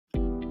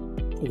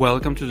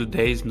Welcome to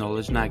today's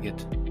Knowledge Nugget.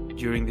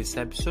 During this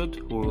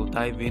episode, we will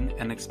dive in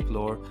and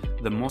explore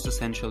the most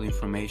essential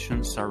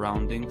information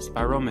surrounding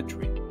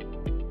spirometry.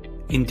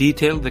 In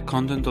detail, the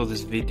content of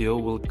this video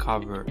will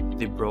cover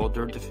the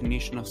broader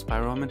definition of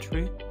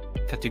spirometry,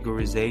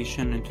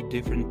 categorization into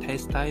different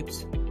test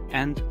types,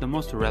 and the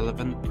most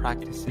relevant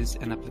practices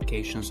and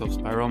applications of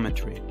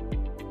spirometry.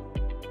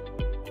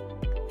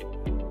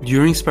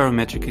 During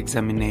spirometric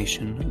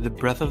examination, the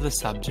breath of the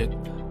subject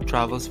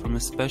travels from a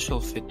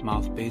special fit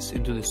mouthpiece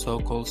into the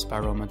so-called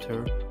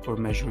spirometer or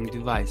measuring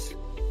device.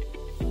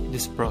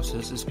 This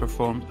process is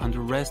performed under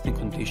resting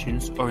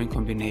conditions or in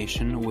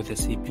combination with a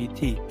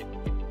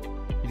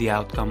CPET. The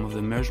outcome of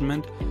the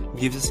measurement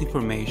gives us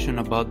information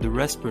about the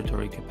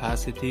respiratory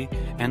capacity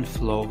and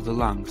flow of the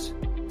lungs.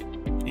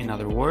 In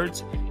other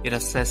words, it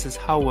assesses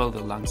how well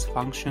the lungs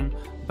function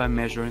by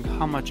measuring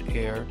how much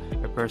air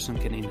a person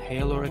can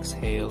inhale or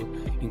exhale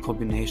in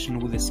combination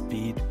with the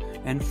speed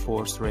and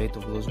force rate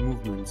of those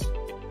movements.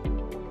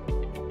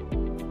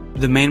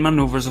 The main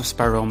maneuvers of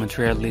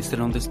spirometry are listed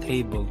on this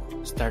table,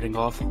 starting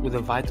off with a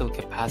vital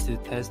capacity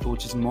test,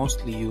 which is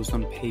mostly used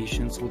on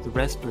patients with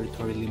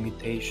respiratory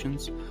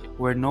limitations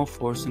where no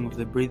forcing of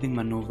the breathing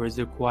maneuver is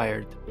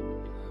required.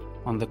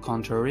 On the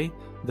contrary,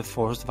 the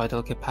forced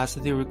vital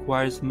capacity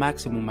requires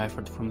maximum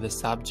effort from the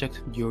subject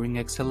during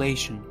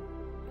exhalation.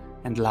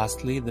 And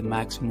lastly, the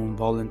maximum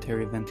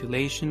voluntary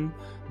ventilation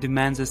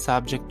demands the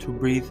subject to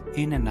breathe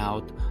in and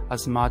out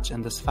as much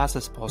and as fast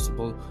as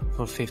possible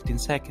for 15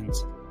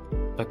 seconds.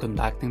 By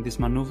conducting these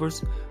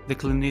maneuvers, the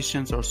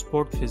clinicians or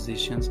sport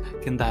physicians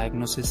can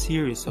diagnose a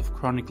series of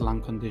chronic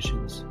lung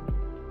conditions.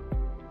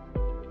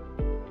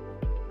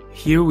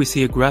 Here we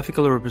see a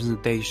graphical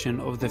representation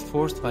of the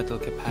forced vital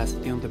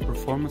capacity on the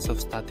performance of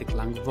static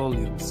lung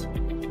volumes.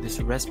 This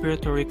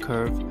respiratory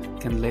curve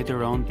can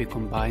later on be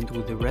combined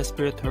with the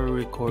respiratory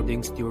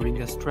recordings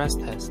during a stress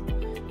test,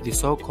 the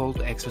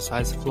so-called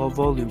exercise flow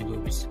volume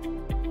loops,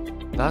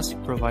 thus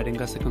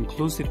providing us a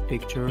conclusive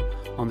picture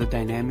on the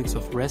dynamics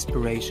of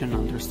respiration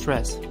under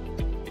stress.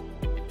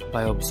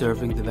 By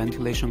observing the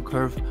ventilation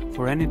curve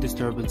for any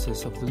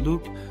disturbances of the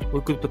loop, we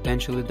could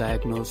potentially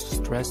diagnose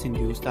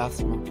stress-induced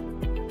asthma.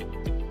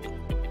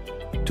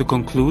 To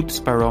conclude,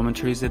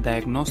 spirometry is a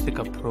diagnostic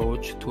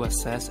approach to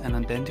assess and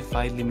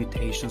identify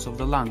limitations of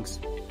the lungs.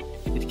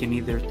 It can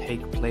either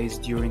take place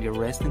during a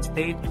resting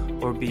state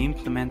or be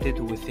implemented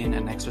within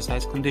an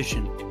exercise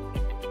condition.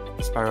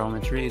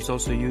 Spirometry is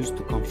also used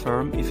to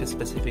confirm if a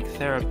specific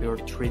therapy or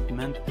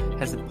treatment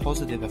has a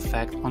positive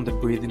effect on the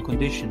breathing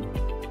condition.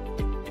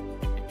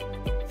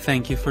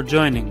 Thank you for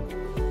joining.